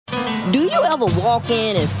Do you ever walk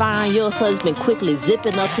in and find your husband quickly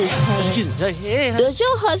zipping up his pants? Does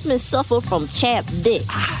your husband suffer from chapped dick?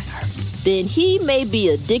 Then he may be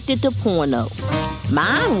addicted to porno.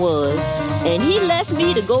 Mine was, and he left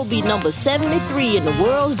me to go be number 73 in the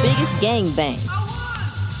world's biggest gangbang.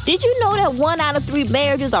 Did you know that 1 out of 3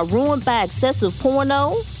 marriages are ruined by excessive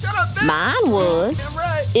porno? Mine was.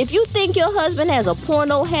 If you think your husband has a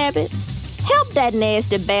porno habit, help that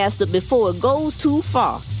nasty bastard before it goes too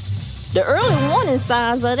far. The early warning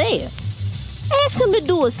signs are there. Ask him to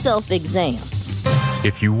do a self-exam.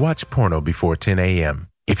 If you watch porno before 10 a.m.,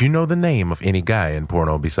 if you know the name of any guy in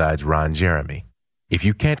porno besides Ron Jeremy, if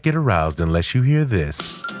you can't get aroused unless you hear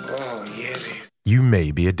this, you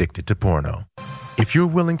may be addicted to porno. If you're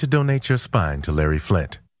willing to donate your spine to Larry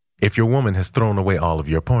Flint, if your woman has thrown away all of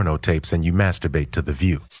your porno tapes and you masturbate to The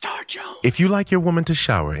View, Star Jones. If you like your woman to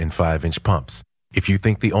shower in 5-inch pumps, if you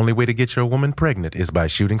think the only way to get your woman pregnant is by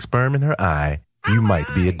shooting sperm in her eye, you might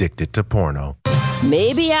be addicted to porno.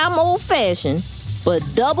 Maybe I'm old-fashioned, but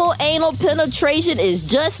double anal penetration is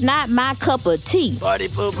just not my cup of tea. Party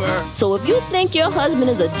pooper. So if you think your husband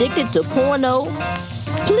is addicted to porno,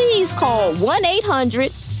 please call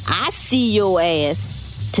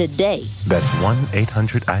 1-800-I-SEE-YOUR-ASS today. That's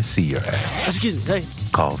 1-800-I-SEE-YOUR-ASS. Excuse me.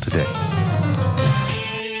 Call today.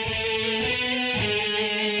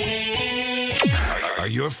 Are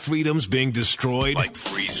your freedoms being destroyed? Like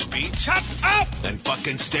free speech? Shut up! Then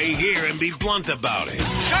fucking stay here and be blunt about it.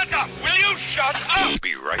 Shut up! Will you shut up?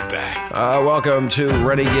 Be right back. Welcome to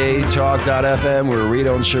Renegade Talk.fm, where we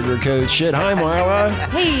don't sugarcoat shit. Hi, Marla.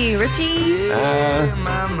 Hey, Richie.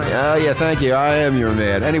 Yeah, thank you. I am your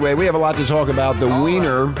man. Anyway, we have a lot to talk about. The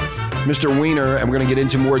Wiener, Mr. Wiener, and we're going to get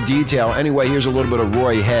into more detail. Anyway, here's a little bit of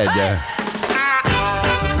Roy Head.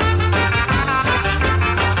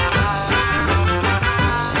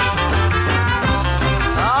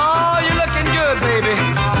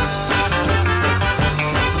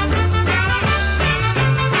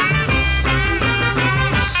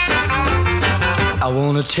 I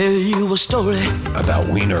wanna tell you a story about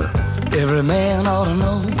Wiener. Every man ought to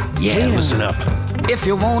know. Yeah, listen up. If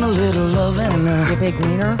you want a little loving, You big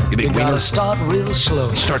wiener? You big you Wiener? gotta start real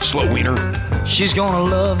slow. Start slow, Wiener. She's gonna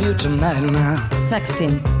love you tonight now.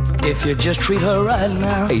 Sexting. If you just treat her right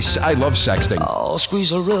now. Hey, I love sexting. Oh,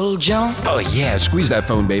 squeeze her real gentle. Oh, yeah, squeeze that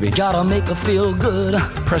phone, baby. Gotta make her feel good.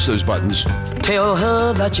 Press those buttons. Tell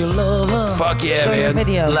her that you love her. Fuck yeah, Show your man.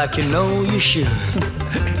 video. Like you know you should.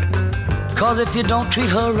 Cause if you don't treat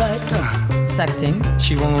her right, Sexting.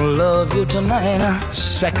 she won't love you tonight.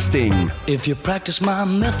 Sexting. If you practice my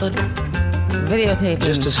method Videotaping.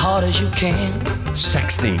 just as hard as you can,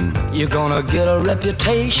 Sexting. you're gonna get a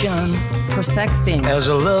reputation For sexting. as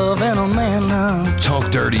a love and a man now. Talk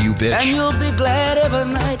dirty, you And bitch. you'll be glad every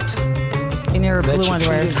night In your that blue you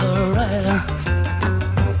underwear. treated her right.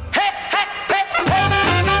 Hey, hey, hey, hey,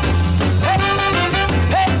 hey,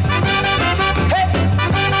 hey, hey.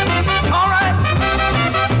 All right.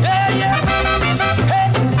 Yeah, yeah. Hey,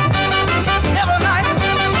 every night.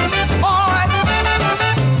 All right.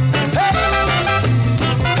 Hey, hey,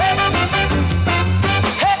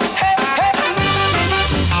 hey, hey, hey.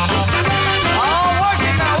 Oh, work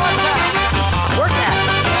it now, one time. Work that.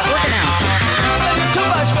 Work it out. Too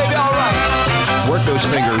much, baby, all right. Work those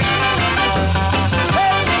fingers.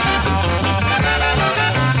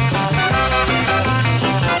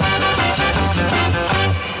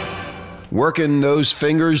 Working those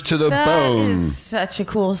fingers to the That bone. is such a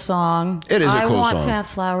cool song. It is a cool I want song. to have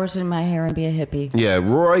flowers in my hair and be a hippie. Yeah,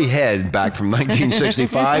 Roy Head, back from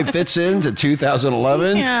 1965, fits into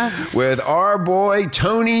 2011 Yeah. with our boy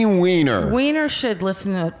Tony Wiener. Wiener should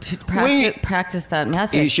listen to practice that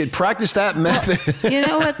method. You should practice that method. You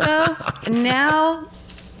know what though? Now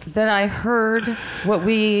that I heard what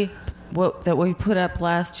we put up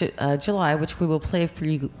last July, which we will play for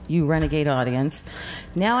you Renegade audience.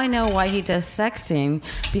 Now I know why he does sexting,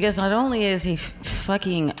 because not only is he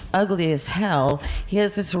fucking ugly as hell, he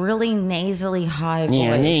has this really nasally high voice.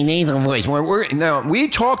 Yeah, nasal voice. Now, we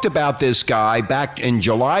talked about this guy back in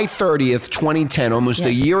July 30th, 2010, almost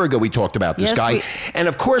a year ago we talked about this guy. And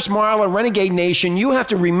of course, Marla, Renegade Nation, you have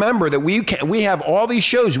to remember that we have all these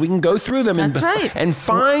shows. We can go through them That's right. and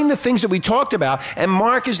find the things that we talked about. And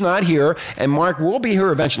Mark is not here here, and Mark will be here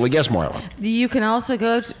eventually. Yes, Marla. You can also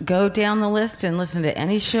go down the list and listen to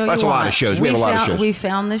any show That's you want. That's a lot of shows. We have a lot of shows. We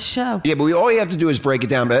found this show. Yeah, but all you have to do is break it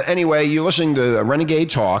down. But anyway, you're listening to Renegade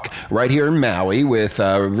Talk right here in Maui with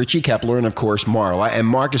Richie Kepler and, of course, Marla. And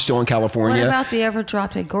Mark is still in California. What about the ever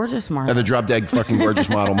drop-dead gorgeous Marla? The drop-dead fucking gorgeous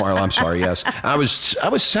model Marla. I'm sorry, yes. I was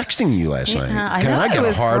sexting you last night. I know, it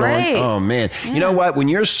was great. Oh, man. Yeah. You know what? When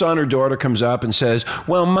your son or daughter comes up and says,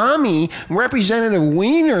 well, Mommy, Representative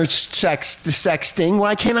Wiener sexting,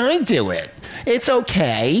 why can't I do it? It's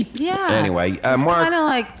okay. Yeah. Anyway, it's Mark. kind of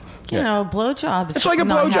like, you know, blowjobs. It's like a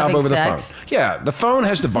blowjob over the phone. Yeah, the phone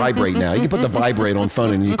has to vibrate now. You can put the vibrate on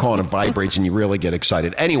phone and you call it, it vibrates and you really get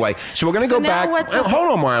excited. Anyway, so we're going to go back.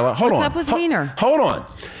 Hold on, Marla. Hold on. What's up with Wiener? Hold on.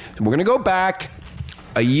 We're going to go back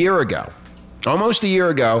a year ago. Almost a year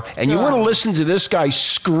ago, and you want to listen to this guy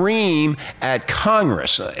scream at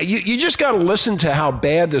Congress. You just got to listen to how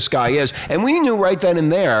bad this guy is. And we knew right then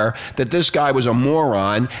and there that this guy was a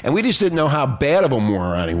moron, and we just didn't know how bad of a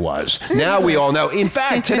moron he was. Now we all know. In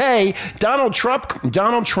fact, today, Donald Trump,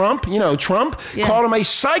 you know, Trump, called him a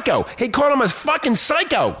psycho. He called him a fucking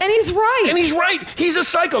psycho. And he's right. And he's right. He's a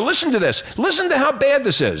psycho. Listen to this. Listen to how bad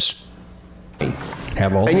this is.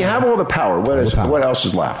 And you have all the power. What else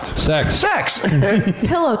is left? Sex.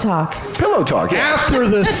 Pillow talk. Yeah. After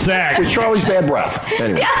the sex. With Charlie's bad breath.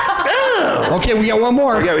 Anyway. Okay, we got one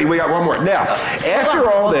more. Okay, we got one more. Now, after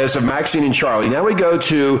all this of Maxine and Charlie, now we go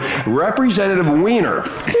to Representative Wiener.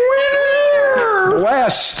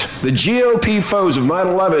 Blessed the GOP foes of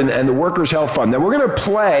 9/11 and the Workers' Health Fund. Now we're going to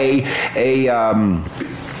play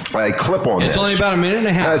a clip on this. It's only about a minute and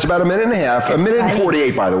a half. It's about a minute and a half. A minute and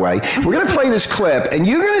 48, by the way. We're going to play this clip, and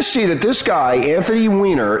you're going to see that this guy, Anthony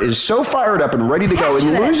Weiner, is so fired up and ready to go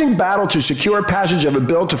in losing battle to secure passage of a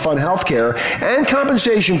bill to fund health care and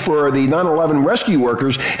compensation for the 9/11 rescue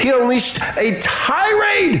workers. He unleashed a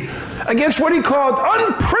tirade against what he called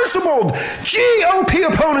unprincipled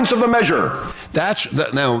GOP opponents of the measure.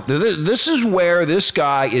 This is where this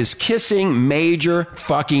guy is kissing major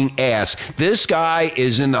fucking ass. This guy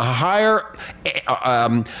is in the higher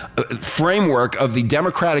framework of the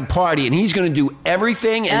Democratic Party, and he's going to do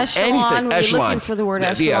everything and anything. Echelon. Looking for the word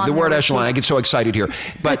echelon. Yeah, the word echelon. I get so excited here,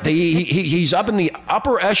 but he's up in the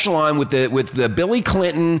upper echelon with the Billy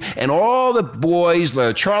Clinton and all the boys,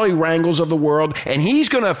 the Charlie Rangels of the world, and he's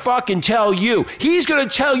going to fucking tell you. He's going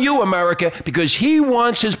to tell you, America, because he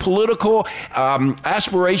wants his political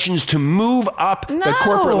aspirations to move up the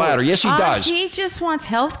corporate ladder. Yes, he does. He just wants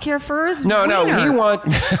health care for his No, he wants...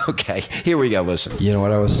 Okay, here we go. Listen. You know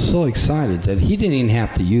what? I was so excited that he didn't even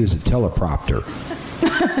have to use a teleprompter.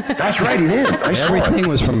 That's right, he did. Everything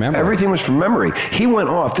was from memory. Everything was from memory. He went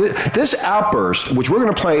off. This outburst, which we're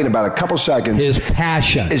going to play in about a couple seconds. His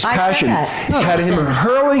passion had him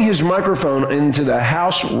hurling his microphone into the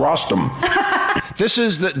House rostrum.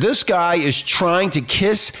 This guy is trying to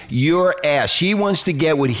kiss your ass. He wants to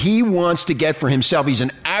get what he wants to get for himself. He's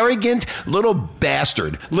an arrogant little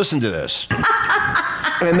bastard. Listen to this.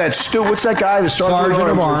 And what's that guy? The Sergeant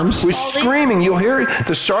at Arms. Who's screaming. You'll hear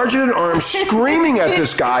the Sergeant at Arms screaming at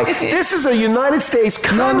this guy. This is a United States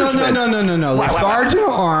congressman. No. The Sergeant at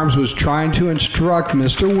Arms was trying to instruct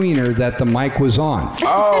Mr. Weiner that the mic was on.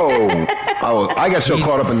 Oh, I got so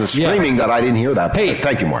caught up in the screaming that I didn't hear that. Hey,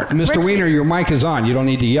 thank you, Mark. Mr. Weiner, your mic is on. You don't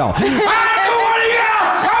need to yell. I don't want to yell.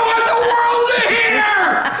 I want the world to hear.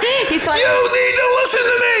 You need to listen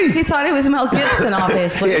to me. He thought it was Mel Gibson,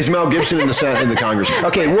 obviously. Yeah, it's Mel Gibson in the Congress.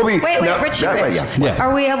 Okay, we'll be... Wait, Rich.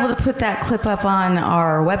 Are we able to put that clip up on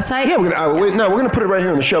our website? Yeah, we're going to put it right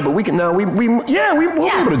here on the show, but we can now. We'll be able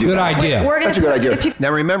to do Good that. idea. That's a good idea.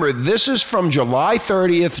 Now remember, this is from July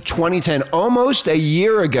 30th, 2010. Almost a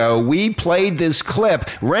year ago, we played this clip.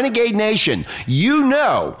 Renegade Nation, you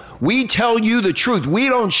know... We tell you the truth. We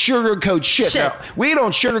don't sugarcoat shit. Now, we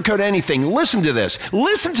don't sugarcoat anything. Listen to this.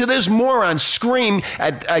 Listen to this moron scream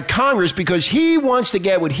at Congress because he wants to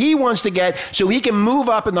get what he wants to get so he can move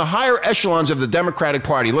up in the higher echelons of the Democratic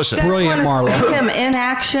Party. Listen. Brilliant, Marla. See him in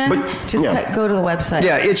action. Go to the website.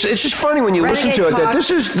 Yeah, it's just funny when you listen to it. That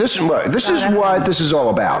this is what this is all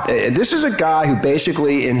about. This is a guy who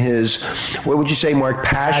basically in his, what would you say, Mark,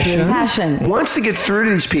 passion wants to get through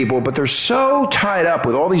to these people, but they're so tied up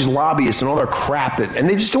with all these lobbyists and all their crap and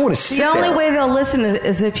they just don't want to sit there. The only way they'll listen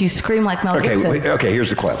is if you scream like Mel Gibson. Okay, here's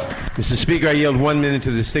the clip. Mr. Speaker, I yield 1 minute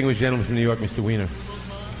to the distinguished gentleman from New York, Mr. Weiner.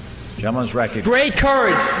 Gentleman's record. Great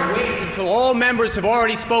courage to wait until all members have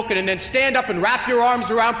already spoken and then stand up and wrap your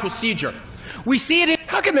arms around procedure. We see it in...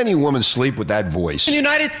 How can any woman sleep with that voice? In the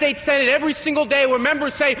United States Senate every single day where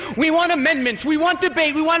members say, we want amendments, we want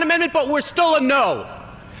debate, we want amendment, but we're still a no.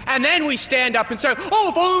 And then we stand up and say, oh,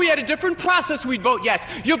 if only we had a different process, we'd vote yes.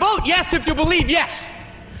 You vote yes if you believe yes.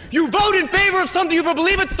 You vote in favor of something if you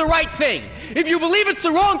believe it's the right thing. If you believe it's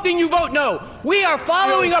the wrong thing, you vote no. We are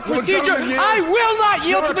following a procedure. I will not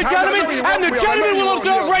yield to the gentleman, and the gentleman will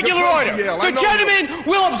observe regular order. The gentleman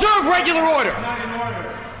will observe regular order.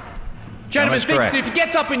 Gentleman thinks that if he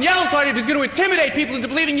gets up and yells hard, if he's going to intimidate people into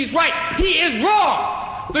believing he's right, he is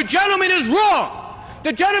wrong. The gentleman is wrong.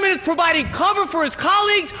 The gentleman is providing cover for his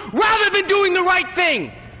colleagues rather than doing the right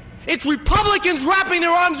thing. It's Republicans wrapping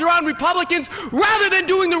their arms around Republicans rather than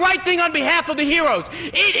doing the right thing on behalf of the heroes.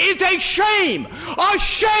 It is a shame. A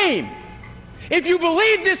shame. If you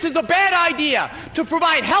believe this is a bad idea to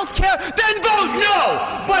provide health care, then vote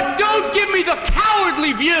no. But don't give me the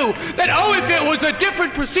cowardly view that, oh, if it was a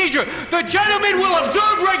different procedure, the gentleman will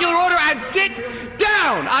observe regular order and sit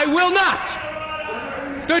down. I will not.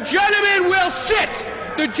 The gentleman will sit.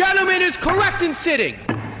 The gentleman is correct in sitting.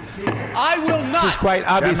 I will not. This is quite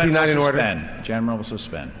obviously not in order. Gentleman will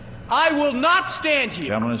suspend. I will not stand here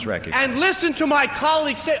Gentleman is recognized. and listen to my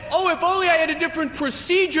colleagues say, oh, if only I had a different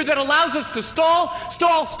procedure that allows us to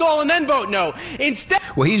stall, and then vote no. Instead...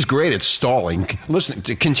 Well, he's great at stalling.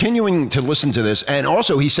 Continuing to listen to this. And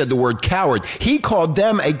also, he said the word coward. He called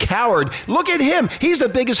them a coward. Look at him. He's the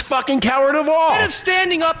biggest fucking coward of all. Instead of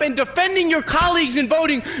standing up and defending your colleagues and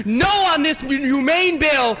voting no on this humane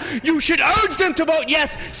bill, you should urge them to vote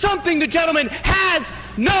yes, something the gentleman has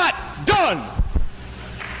not done.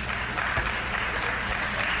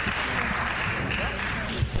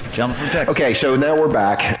 Gentleman from Texas. Okay, so now we're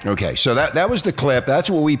back. Okay, so that was the clip. That's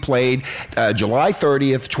what we played July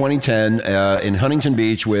 30th, 2010 in Huntington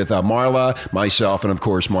Beach with Marla, myself, and, of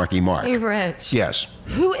course, Marky Mark. Hey, Rich. Yes.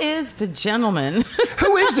 Who is the gentleman?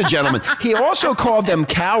 Who is the gentleman? He also called them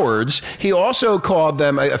cowards. He also called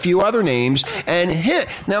them a few other names. And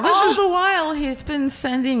now this all the while he's been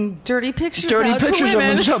sending dirty pictures of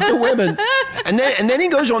himself to women. and then he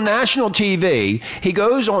goes on national TV. He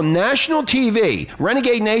goes on national TV,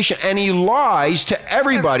 Renegade Nation, and he lies to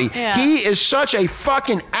everybody. Yeah. He is such a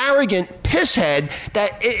fucking arrogant pisshead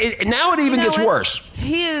that now it even gets worse.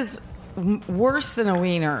 He is worse than a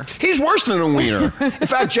wiener. He's worse than a wiener. In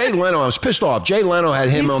fact, Jay Leno, I was pissed off. Jay Leno had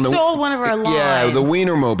him on the... He stole one of our lines. Yeah, the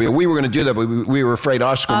Wienermobile. We were going to do that, but we were afraid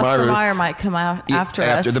Oscar Meyer might come out after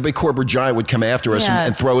us. The big corporate giant would come after us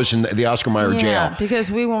and throw us in the Oscar Mayer jail. Yeah,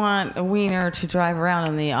 because we want a wiener to drive around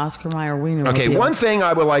in the Oscar Mayer Wienermobile. Okay, one thing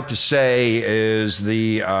I would like to say is to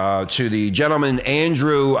the gentleman,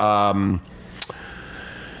 Andrew...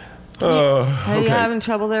 Are you having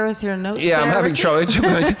trouble there with your notes? Yeah, I'm having trouble.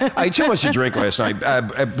 I had too much to drink last night.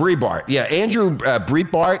 Breitbart. Yeah, Andrew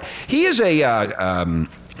Breitbart. He is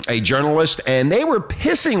a journalist, and they were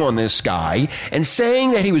pissing on this guy and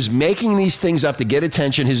saying that he was making these things up to get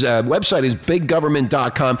attention. His website is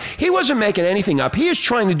biggovernment.com. He wasn't making anything up. He is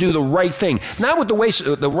trying to do the right thing, not with the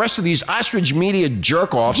rest of these ostrich media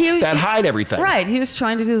jerk-offs that hide everything. Right. He was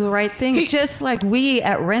trying to do the right thing, just like we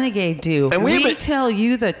at Renegade do. And we tell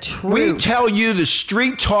you the truth. We tell you the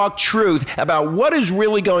street talk truth about what is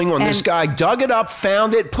really going on. This guy dug it up,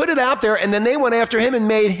 found it, put it out there, and then they went after him and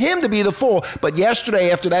made him to be the fool. But yesterday,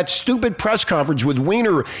 after that stupid press conference with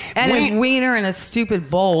Wiener. And his wiener and a stupid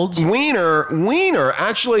bulge. Wiener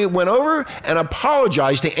actually went over and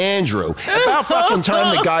apologized to Andrew. About fucking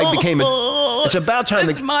time the guy became It's about time.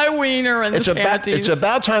 It's my wiener and the panties. It's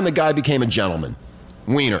about time the guy became a gentleman.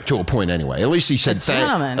 Wiener, to a point anyway. At least he said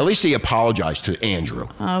gentleman. At least he apologized to Andrew.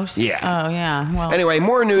 Oh, yeah. Well, anyway,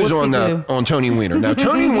 more news on Tony Wiener. Now,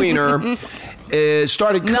 Tony Wiener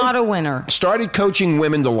started... Not a winner. Started coaching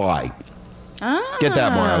women to lie. Get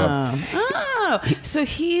that, Marla. So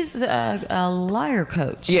he's a liar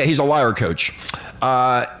coach. Yeah, he's a liar coach.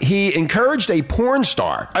 He encouraged a porn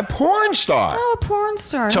star. Oh, a porn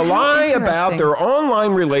star. To lie about their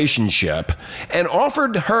online relationship and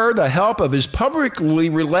offered her the help of his publicly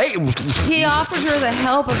He offered her the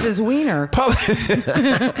help of his wiener.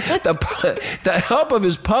 The help of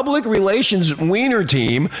his public relations wiener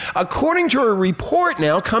team, according to a report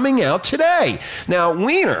now coming out today. Now,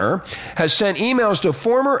 Wiener has sent emails to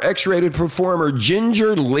former X-rated performer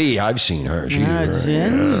Ginger Lee. I've seen her.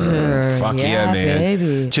 Ginger. Fuck yeah, man.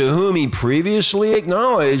 Baby. To whom he previously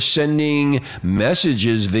acknowledged sending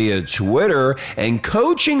messages via Twitter and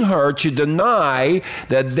coaching her to deny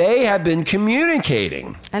that they have been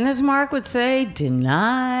communicating. And as Mark would say,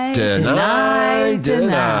 deny.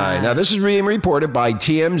 Now, this is being reported by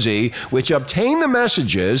TMZ, which obtained the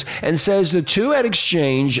messages and says the two had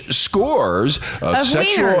exchanged scores of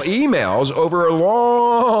sexual emails over a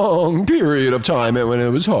long period of time, and when it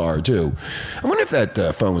was hard, too. I wonder if that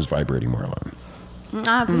phone was vibrating, Marlon. You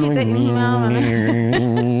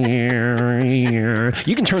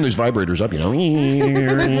can turn those vibrators up, you know.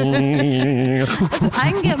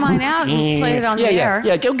 I can get mine out and play it on the air.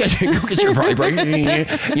 Yeah, go get your vibrator.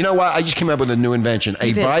 You know what? I just came up with a new invention.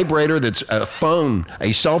 A vibrator that's a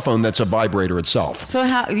cell phone that's a vibrator itself. So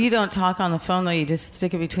how you don't talk on the phone though? You just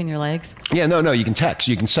stick it between your legs? Yeah, no. You can text.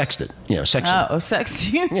 You can sext it. Sexting. Oh,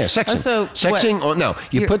 sexting. Yeah, sexting. So sexting. What? No,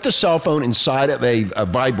 you put the cell phone inside of a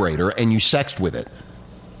vibrator and you sext with it.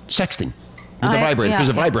 Sexting. With the vibrator, because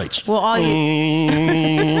it vibrates. Well, all you...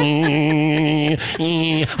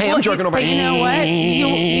 Hey, I'm jerking over. But you know what?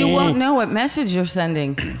 You won't know what message you're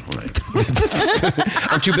sending.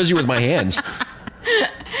 I'm too busy with my hands.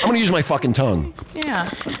 I'm going to use my fucking tongue.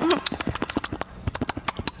 Yeah.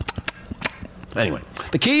 Anyway,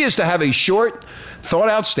 the key is to have a short,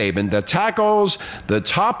 thought-out statement that tackles the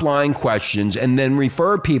top-line questions and then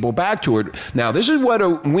refer people back to it. Now, this is what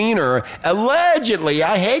a Weiner allegedly,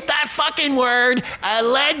 I hate that fucking word,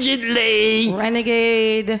 allegedly.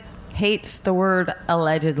 Renegade hates the word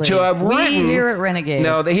allegedly. To have written, we here at Renegade.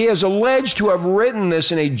 No, he is alleged to have written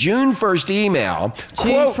this in a June 1st email.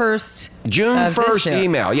 June 1st. June 1st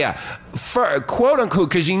email, yeah. Quote unquote,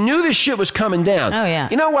 because he knew this shit was coming down. Oh, yeah.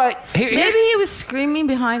 You know what? Maybe he was screaming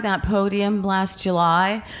behind that podium last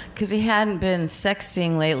July because he hadn't been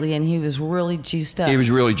sexting lately and he was really juiced up. He was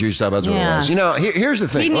really juiced up, that's what it was. You know, here's the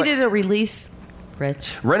thing. He needed a release,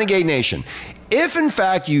 Rich. Renegade Nation. If, in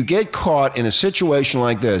fact, you get caught in a situation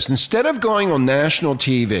like this, instead of going on national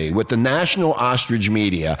TV with the national ostrich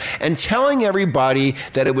media and telling everybody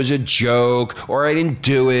that it was a joke or I didn't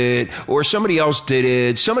do it or somebody else did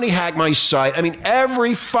it, somebody hacked my site. I mean,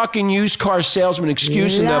 every fucking used car salesman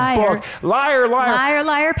excuse in the book. Liar, liar. Liar,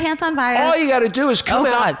 liar, pants on fire. All you got to do is come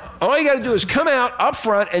out. All you got to do is come out up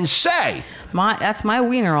front and say, that's my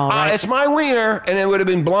wiener, all right. It's my wiener, and it would have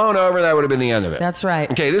been blown over, and that would have been the end of it. That's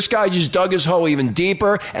right. Okay, this guy just dug his hole even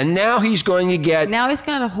deeper, and now he's going to get... Now he's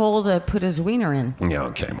got a hole to put his wiener in. Yeah,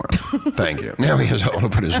 okay, Marla. Thank you. Now he has a hole to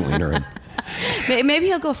put his wiener in. Maybe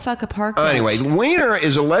he'll go fuck a park bench. Anyway, Weiner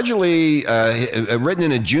is allegedly written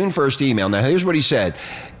in a June 1st email. Now, here's what he said.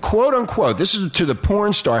 Quote, unquote, this is to the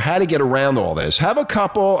porn star, how to get around all this. Have a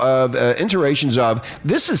couple of iterations of,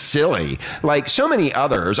 this is silly. Like so many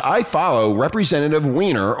others, I follow Representative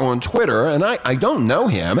Weiner on Twitter, and I don't know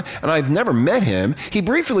him, and I've never met him. He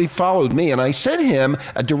briefly followed me, and I sent him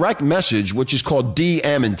a direct message, which is called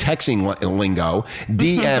DM in texting lingo.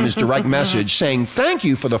 DM is direct message, saying, thank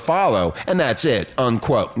you for the follow, and that's it,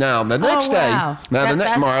 unquote. Now, the next day... Now,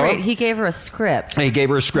 that's Marla, great. He gave her a script. He gave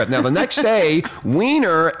her a script. Now, the next day,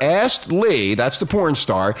 Weiner asked Lee, that's the porn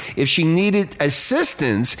star, if she needed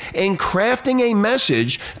assistance in crafting a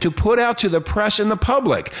message to put out to the press and the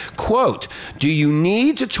public. Quote, do you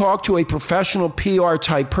need to talk to a professional PR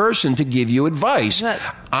type person to give you advice?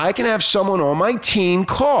 I can have someone on my team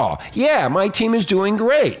call. Yeah, my team is doing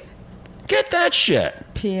great. Get that shit.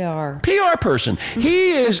 PR person.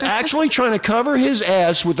 He is actually trying to cover his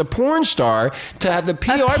ass with the porn star to have the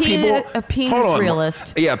PR people... A penis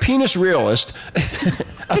realist. Yeah, a penis realist.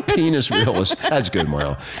 A penis realist. That's good,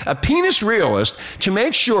 Marla. A penis realist to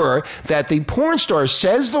make sure that the porn star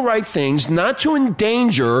says the right things, not to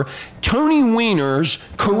endanger Tony Weiner's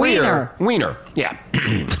career. Weiner. Yeah.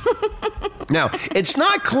 Now, it's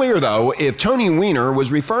not clear, though, if Tony Weiner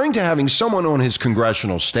was referring to having someone on his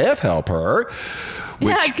congressional staff help her.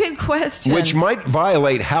 Good question. Which might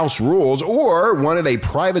violate House rules, or wanted a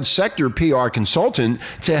private sector PR consultant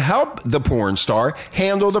to help the porn star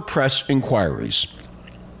handle the press inquiries.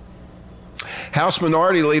 House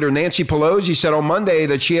Minority Leader Nancy Pelosi said on Monday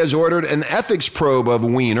that she has ordered an ethics probe of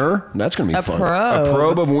Weiner. That's going to be fun. A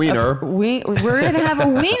probe of Weiner. We're going to have a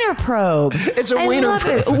Weiner probe. It's a Weiner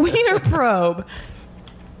probe. A Weiner probe.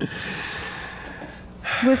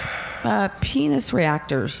 With penis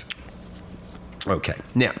reactors. Okay.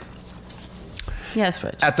 Now. Yes,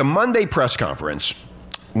 Rich. At the Monday press conference,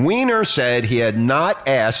 Weiner said he had not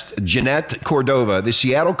asked Jeanette Cordova, the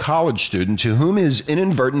Seattle college student to whom his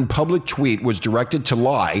inadvertent public tweet was directed to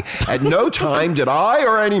lie. At no time did I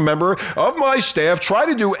or any member of my staff try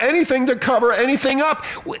to do anything to cover anything up.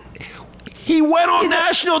 He went on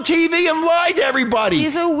national TV and lied to everybody.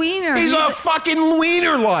 He's a wiener. He's a fucking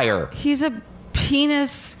wiener liar. He's a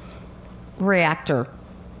penis reactor.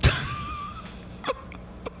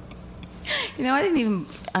 You know, I didn't even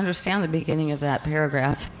understand the beginning of that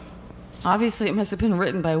paragraph. Obviously, it must have been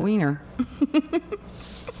written by Weiner.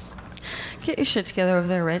 Get your shit together over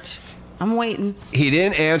there, Rich. I'm waiting. He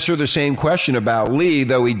didn't answer the same question about Lee,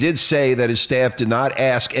 though he did say that his staff did not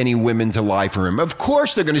ask any women to lie for him. Of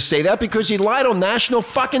course they're going to say that because he lied on national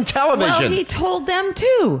fucking television. Well, he told them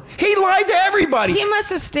too. He lied to everybody. He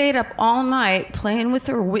must have stayed up all night playing with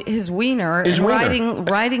his wiener and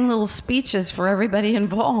writing little speeches for everybody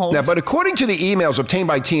involved. Now, but according to the emails obtained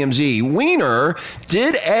by TMZ, Weiner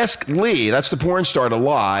did ask Lee, that's the porn star, to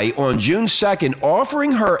lie on June 2nd,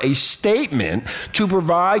 offering her a statement to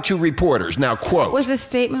provide to reporters. Now, quote. Was the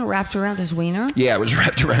statement wrapped around his wiener? Yeah, it was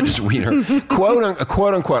wrapped around his wiener.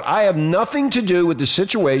 quote unquote, I have nothing to do with the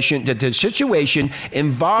situation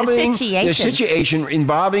involving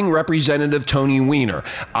Representative Tony Weiner.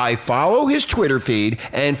 I follow his Twitter feed,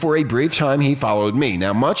 and for a brief time he followed me.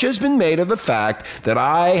 Now, much has been made of the fact that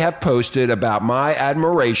I have posted about my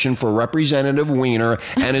admiration for Representative Weiner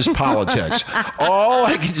and his politics. All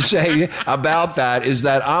I can say about that is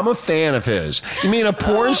that I'm a fan of his. You mean a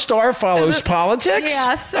porn star follows politics?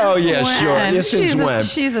 Yeah, since yeah, when? sure. Yeah, since when?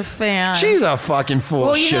 She's a fan. She's a fucking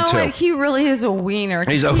full of shit, too. Well, you know what? He really is a wiener.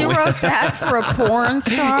 He wrote that for a porn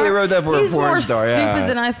star. He wrote that for a porn star, He's more stupid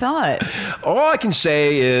than I thought. All I can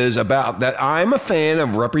say is about that I'm a fan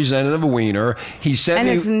of Representative Weiner. He sent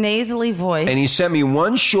me... his nasally voice. And he sent me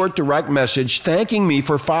one short direct message thanking me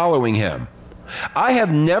for following him. I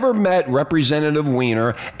have never met Representative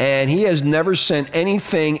Weiner, and he has never sent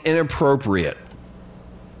anything inappropriate.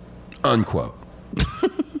 Unquote.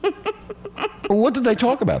 What did they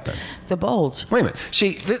talk about then? The bulge. Wait a minute.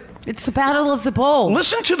 See, it's the battle of the bulge.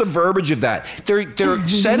 Listen to the verbiage of that. They're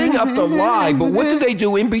setting up the lie, but what did they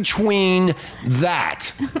do in between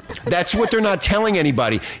that? That's what they're not telling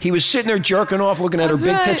anybody. He was sitting there jerking off, looking at her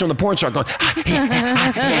big tits on the porn star, going, talk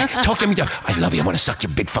to me. I love you. I want to suck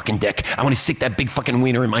your big fucking dick. I want to stick that big fucking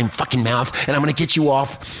wiener in my fucking mouth, and I'm going to get you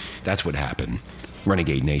off. That's what happened.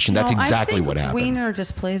 Renegade Nation. That's exactly what happened. Weiner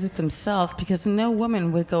just plays with himself because no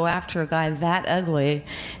woman would go after a guy that ugly,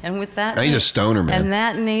 and with that, he's a stoner, man, and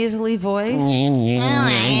that nasally voice,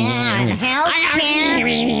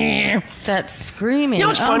 that screaming. You know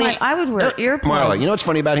what's funny? I would wear earplugs. Marla, you know what's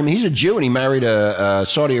funny about him? He's a Jew and he married a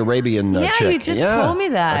Saudi Arabian chick. You just told me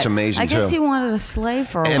that. That's amazing. I guess he wanted a slave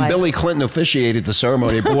for a And wife. Billy Clinton officiated the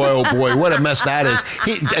ceremony. Boy, oh boy, what a mess that is.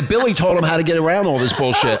 Billy told him how to get around all this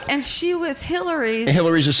bullshit. And she was Hillary's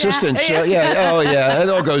assistant. It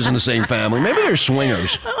all goes in the same family. Maybe they're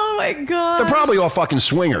swingers. Oh my God. They're probably all fucking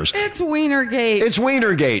swingers. It's Wienergate. It's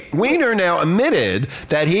Wienergate. Weiner now admitted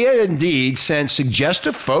that he had indeed sent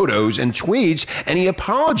suggestive photos and tweets, and he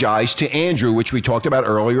apologized to Andrew, which we talked about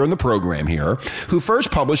earlier in the program here, who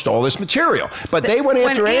first published all this material. But they went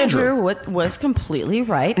after Andrew. Was completely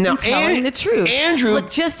right in telling the truth. Andrew,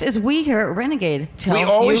 just as we here at Renegade tell we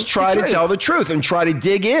always try to tell the truth and try to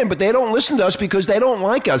dig in, but they don't listen to us because they don't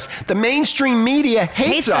like us. The mainstream media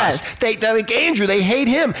hates us. They like Andrew, they hate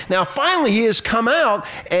him. Now, finally, he has come out,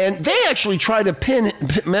 and they actually tried to pin,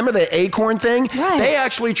 remember the Acorn thing? Right. They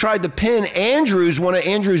actually tried to pin one of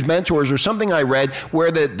Andrew's mentors, or something I read,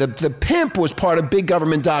 where the pimp was part of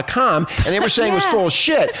BigGovernment.com, and they were saying it was full of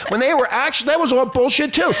shit. When they were actually, that was all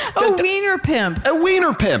bullshit, too. A wiener pimp. A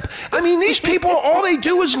wiener pimp. I mean, these people, all they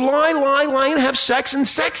do is lie, and have sex and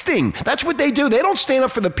sexting. That's what they do. They don't stand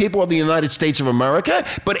up for the people of the United States of America,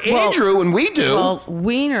 but Andrew and we do. Well,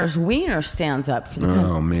 Wiener stands up for the pimp.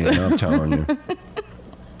 Oh, man, I'm telling you.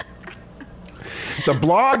 The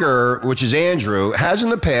blogger, which is Andrew, has in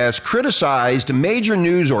the past criticized major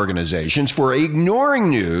news organizations for ignoring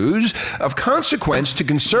news of consequence to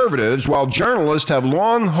conservatives, while journalists have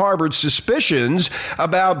long harbored suspicions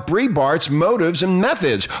about Breitbart's motives and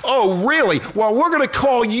methods. Oh, really? Well, we're going to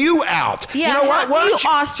call you out. Yeah, you know what? Why don't you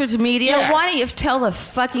ostrich media, why don't you tell the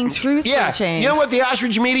fucking truth for a change? You know what, the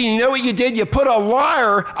ostrich media, you know what you did? You put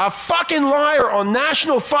a fucking liar on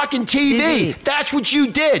national fucking TV. That's what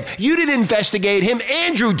you did. You didn't investigate him.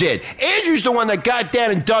 Andrew did. Andrew's the one that got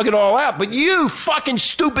down and dug it all out, but you fucking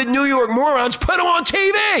stupid New York morons put him on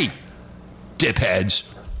TV. Dipheads.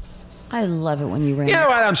 I love it when you rant. You know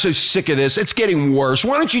what? I'm so sick of this. It's getting worse.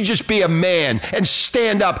 Why don't you just be a man and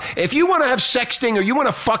stand up? If you want to have sexting or you want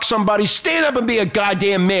to fuck somebody, stand up and be a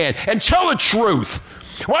goddamn man and tell the truth.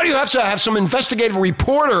 Why do you have to have some investigative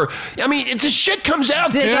reporter? I mean, the shit comes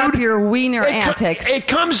out, dude. Dig up your wiener antics. It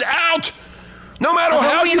comes out. No matter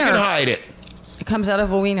how you can hide it. It comes out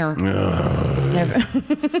of a wiener.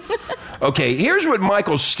 Okay, here's what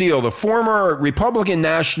Michael Steele, the former Republican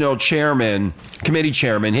National Committee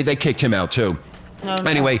Chairman, they kicked him out too.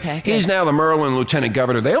 Anyway, he's now the Maryland lieutenant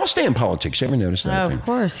governor. They all stay in politics. You ever notice that? Oh, of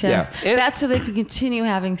course, yes. Yeah. That's so they can continue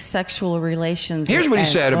having sexual relations. Here's what he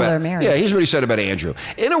said while about they're married. here's what he said about Andrew.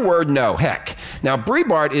 In a word, no heck. Now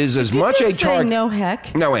Breitbart is as much a target. No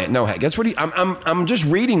heck. No heck. That's what he. I'm just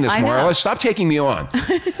reading this, Marla. Stop taking me on.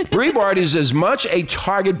 Breitbart is as much a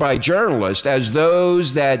target by journalists as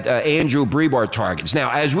those that Andrew Breitbart targets.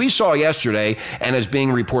 Now, as we saw yesterday and as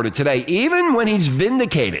being reported today, even when he's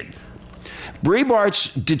vindicated,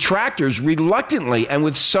 Breitbart's detractors reluctantly and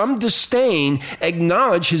with some disdain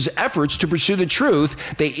acknowledge his efforts to pursue the truth.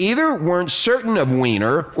 They either weren't certain of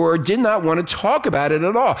Weiner or did not want to talk about it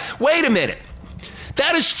at all. Wait a minute.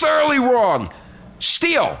 That is thoroughly wrong.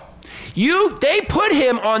 Steele, they put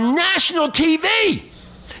him on national TV.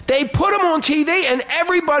 They put him on TV and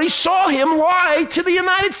everybody saw him lie to the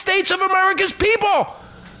United States of America's people.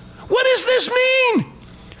 What does this mean?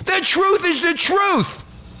 The truth is the truth.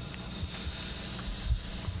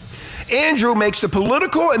 Andrew makes the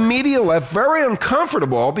political and media left very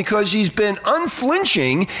uncomfortable because he's been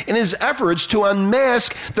unflinching in his efforts to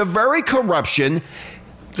unmask the very corruption,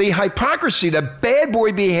 the hypocrisy, the bad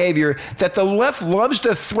boy behavior that the left loves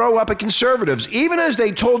to throw up at conservatives. Even as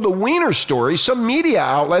they told the Weiner story, some media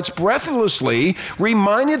outlets breathlessly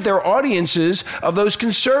reminded their audiences of those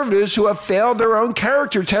conservatives who have failed their own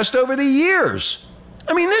character test over the years.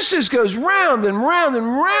 I mean, this just goes round and round and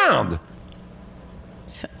round.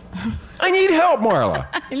 I need help, Marla.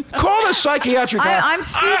 Call the psychiatric. I'm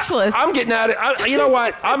speechless. I'm getting out of. You know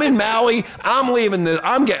what? I'm in Maui. I'm leaving.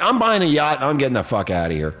 I'm buying a yacht. And I'm getting the fuck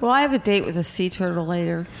out of here. Well, I have a date with a sea turtle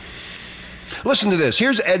later. Listen to this.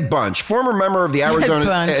 Here's Ed Bunch, former member of the Arizona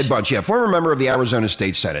former member of the Arizona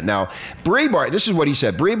State Senate. Now, Breitbart, this is what he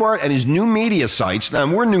said. Breitbart and his new media sites.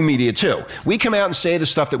 Now, we're new media too. We come out and say the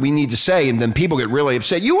stuff that we need to say, and then people get really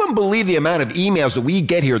upset. You wouldn't believe the amount of emails that we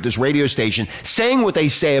get here at this radio station saying what they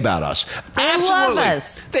say about us. Absolutely. Love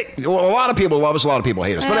us. A lot of people love us. A lot of people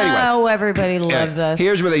hate us. But anyway. Oh, everybody loves us.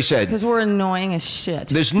 Here's what they said. Because we're annoying as shit.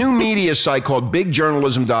 This new media site called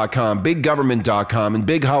BigJournalism.com, BigGovernment.com, and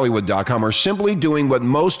BigHollywood.com are simply doing what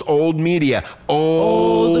most old media.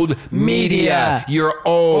 You're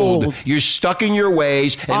old. You're stuck in your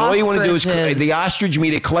ways, and all you want to do is the ostrich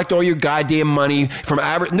media, collect all your goddamn money from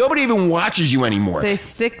average. Nobody even watches you anymore. They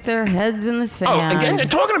stick their heads in the sand. Oh, and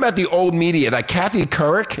talking about the old media, that Kathy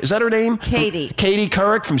Couric, is that her name? Katie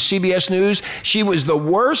Couric from CBS News. She was the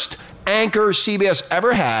worst anchor CBS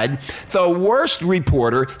ever had, the worst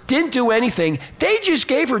reporter, didn't do anything. They just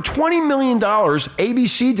gave her $20 million,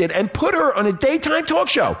 ABC did, and put her on a daytime talk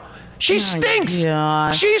show. She stinks.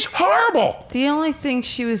 Gosh. She's horrible. The only thing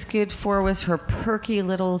she was good for was her perky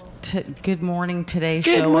little Good Morning Today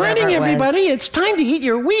show. Good morning, everybody. It's time to eat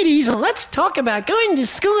your Wheaties, and let's talk about going to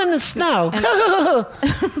school in the snow.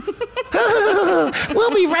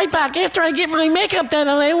 We'll be right back after I get my makeup done,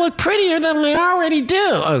 and I look prettier than I already do.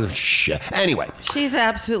 Oh, shit. Anyway. She's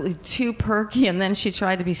absolutely too perky, and then she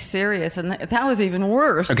tried to be serious, and that was even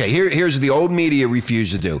worse. Okay, here's the old media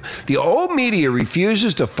refused to do. The old media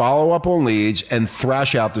refuses to follow up on leads and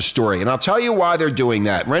thrash out the story. And I'll tell you why they're doing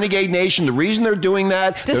that. Renegade Nation, the reason they're doing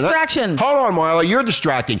that... Distraction. Hold on, Marla, you're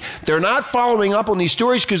distracting. They're not following up on these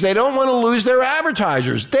stories because they don't want to lose their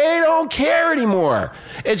advertisers. They don't care anymore.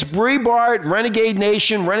 It's Breitbart, Renegade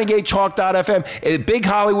Nation, Renegade Talk.fm, Big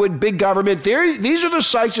Hollywood, Big Government. These are the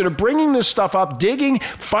sites that are bringing this stuff up, digging,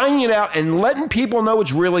 finding it out, and letting people know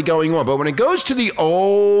what's really going on. But when it goes to the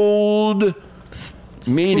old...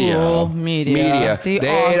 Media.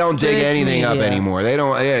 They don't dig anything up anymore. They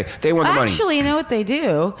don't. They want the money. Actually, you know what they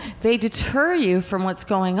do? They deter you from what's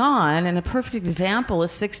going on. And a perfect example is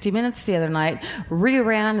 60 Minutes the other night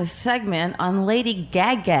reran a segment on Lady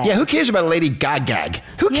Gaga. Yeah, who cares about Lady Gaga?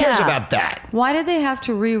 Who cares about that? Why did they have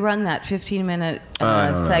to rerun that 15-minute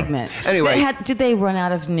segment? Anyway, did they run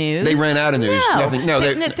out of news? They ran out of news. No,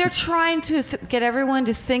 they're trying to get everyone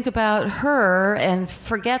to think about her and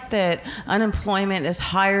forget that unemployment is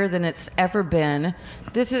higher than it's ever been.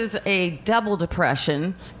 This is a double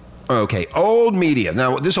depression. Okay, old media.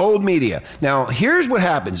 Now, this old media. Now, here's what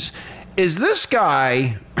happens. Is this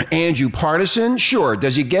guy, Andrew, partisan? Sure.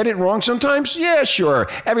 Does he get it wrong sometimes? Yeah, sure.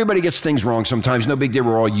 Everybody gets things wrong sometimes. No big deal.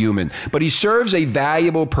 We're all human. But he serves a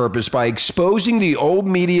valuable purpose by exposing the old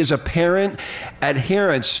media's apparent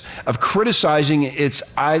adherence of criticizing its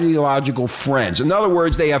ideological friends. In other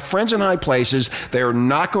words, they have friends in high places. They're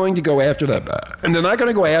not going to go after them. And they're not going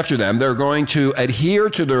to go after them. They're going to adhere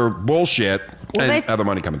to their bullshit. and other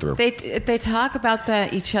money coming through. They talk about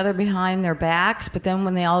each other behind their backs, but then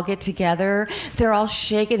when they all get together, they're all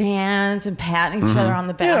shaking hands and patting each other on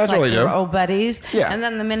the back that's like what they they're do. old buddies. Yeah. And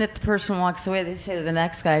then the minute the person walks away, they say to the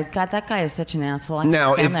next guy, God, that guy is such an asshole. I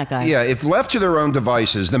Now, can't stand that guy. if left to their own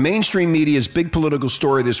devices, the mainstream media's big political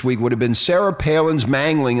story this week would have been Sarah Palin's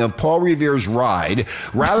mangling of Paul Revere's ride,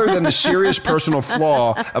 rather than the serious personal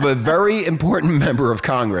flaw of a very important member of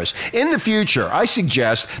Congress. In the future, I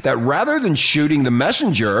suggest that rather than shooting the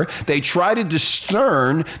messenger, they try to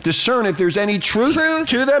discern if there's any truth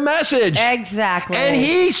to the message. Exactly. And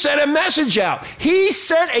he sent a message out. He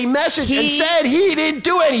sent a message and said he didn't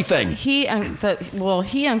do anything. He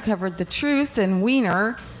uncovered the truth, and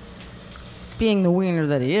Weiner, being the Weiner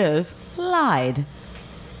that he is, lied.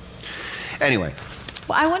 Anyway.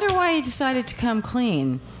 Well, I wonder why he decided to come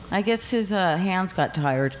clean. I guess his hands got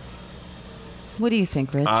tired. What do you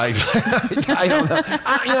think, Rich? I don't know.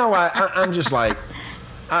 You know what? I'm just like,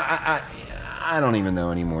 I don't even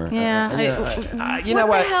know anymore. Yeah. What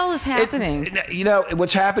the hell is happening?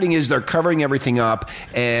 What's happening is they're covering everything up,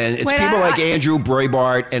 and it's people like Andrew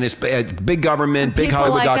Breitbart, and it's big government,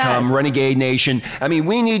 BigHollywood.com, like Renegade Nation. I mean,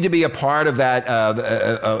 we need to be a part of that,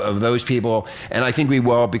 of those people, and I think we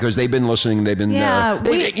will, because they've been listening. They've been,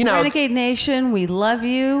 Renegade Nation, we love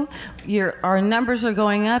you. Our numbers are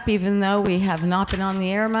going up, even though we have not been on the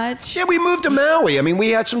air much. Yeah, we moved to Maui. I mean, we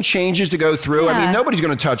had some changes to go through. Yeah. I mean, nobody's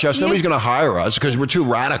going to touch us. Nobody's going to hire us because we're too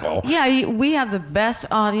radical. Yeah, we have the best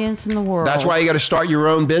audience in the world. That's why you got to start your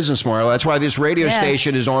own business, Marla. That's why this radio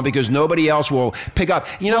station is on, because nobody else will pick up.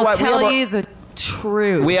 You know what? Tell you the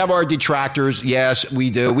truth. We have our detractors. Yes, we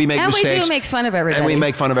do. We make mistakes. And we do make fun of everybody. And we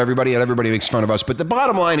make fun of everybody, and everybody makes fun of us. But the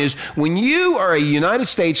bottom line is, when you are a United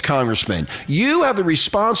States congressman, you have the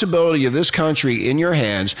responsibility of this country in your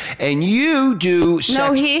hands, and you do...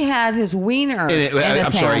 No, he had his wiener in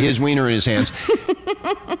his hands. His wiener in his hands.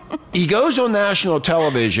 He goes on national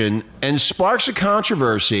television and sparks a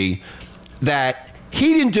controversy that...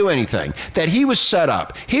 he didn't do anything, that he was set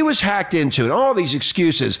up, he was hacked into, and all these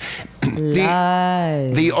excuses.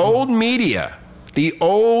 The old media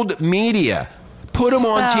put him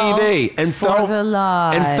on TV and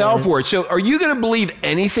fell for it. So are you going to believe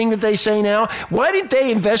anything that they say now? Why didn't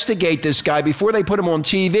they investigate this guy before they put him on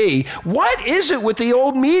TV? What is it with the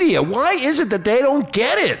old media? Why is it that they don't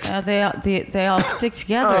get it? They all stick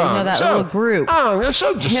together. That little group. Oh, they're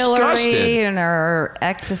so disgusted. Hillary and her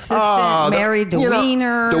ex-assistant married to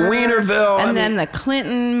Weiner. The Weinerville. And then the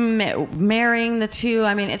Clinton marrying the two.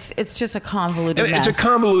 I mean, it's just a convoluted mess. It's a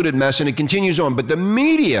convoluted mess, and it continues on. But the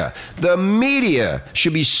media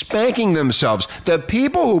should be spanking themselves. The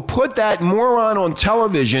people who put that moron on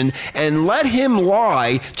television and let him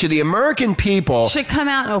lie to the American people should come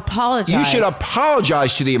out and apologize. You should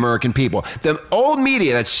apologize to the American people. The old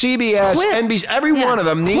media, that's CBS, NBC, every one of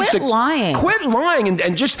them needs to quit lying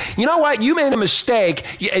and just, you know what? You made a mistake,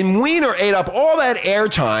 and Weiner ate up all that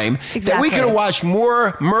airtime that we could have watched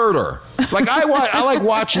more murder. Like I like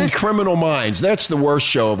watching Criminal Minds. That's the worst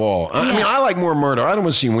show of all. I mean, I like more murder. I don't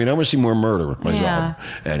want to see Weiner. I want to see more murder myself. Yeah.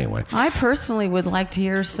 Anyway. I personally would like to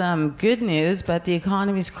hear some good news, but the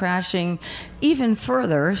economy's crashing even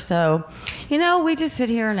further. So, we just sit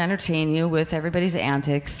here and entertain you with everybody's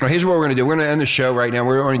antics. Now, here's what we're going to do. We're going to end the show right now.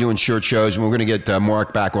 We're only doing short shows, and we're going to get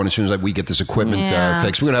Mark back on as soon as we get this equipment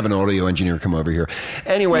fixed. We're going to have an audio engineer come over here.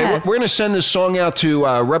 Anyway, we're going to send this song out to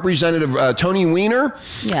Representative Tony Weiner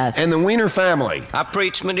and the Weiner family. I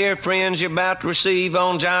preach, my dear friends, you're about to receive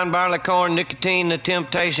on John Barleycorn, nicotine, the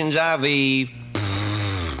temptations of Eve.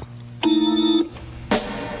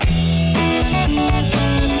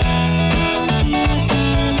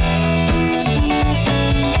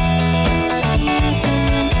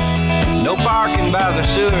 No barking by the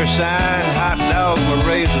sewer sign, hot dog, my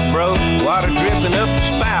razor broke, water dripping up the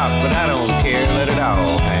spout, but I don't care, let it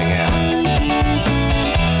all hang out.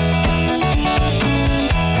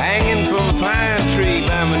 Hanging from a pine tree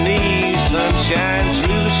by my knees, sunshine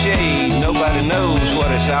through the shade, nobody knows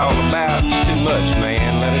what it's all about, it's too much,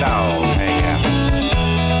 man, let it all hang out.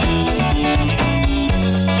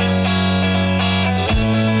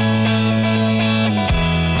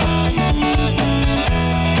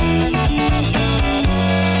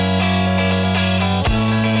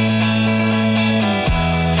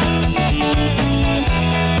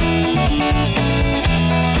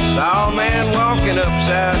 Saw a man walking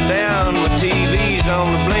upside down with TVs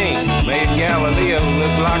on the blink. Made Galileo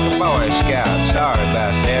look like a Boy Scout. Sorry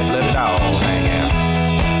about that, let it all hang out.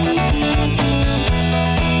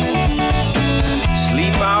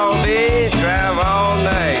 Sleep all day, drive all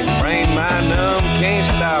night. Brain mind numb, can't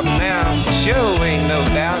stop now. For sure, ain't no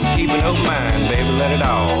doubt. Keep an open mind, baby, let it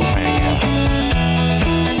all hang out.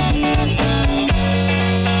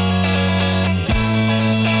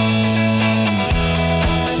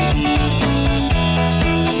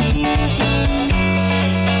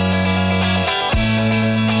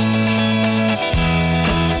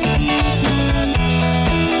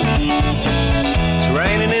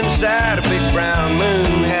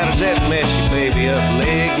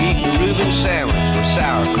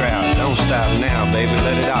 baby,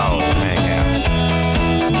 let it all hang out.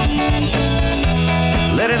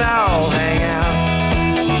 Let it all hang out.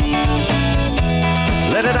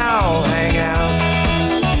 Let it all hang out.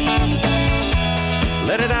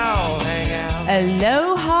 Let it all hang out.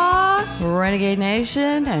 Aloha, Renegade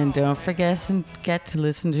Nation, and don't forget to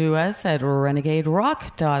listen to us at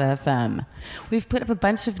renegaderock.fm. We've put up a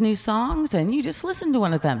bunch of new songs, and you just listen to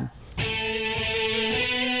one of them.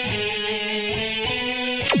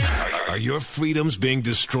 Are your freedoms being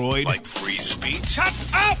destroyed? Like free speech? Shut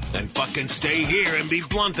up! Then fucking stay here and be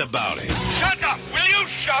blunt about it. Shut up! Will you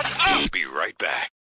shut up? Be right back.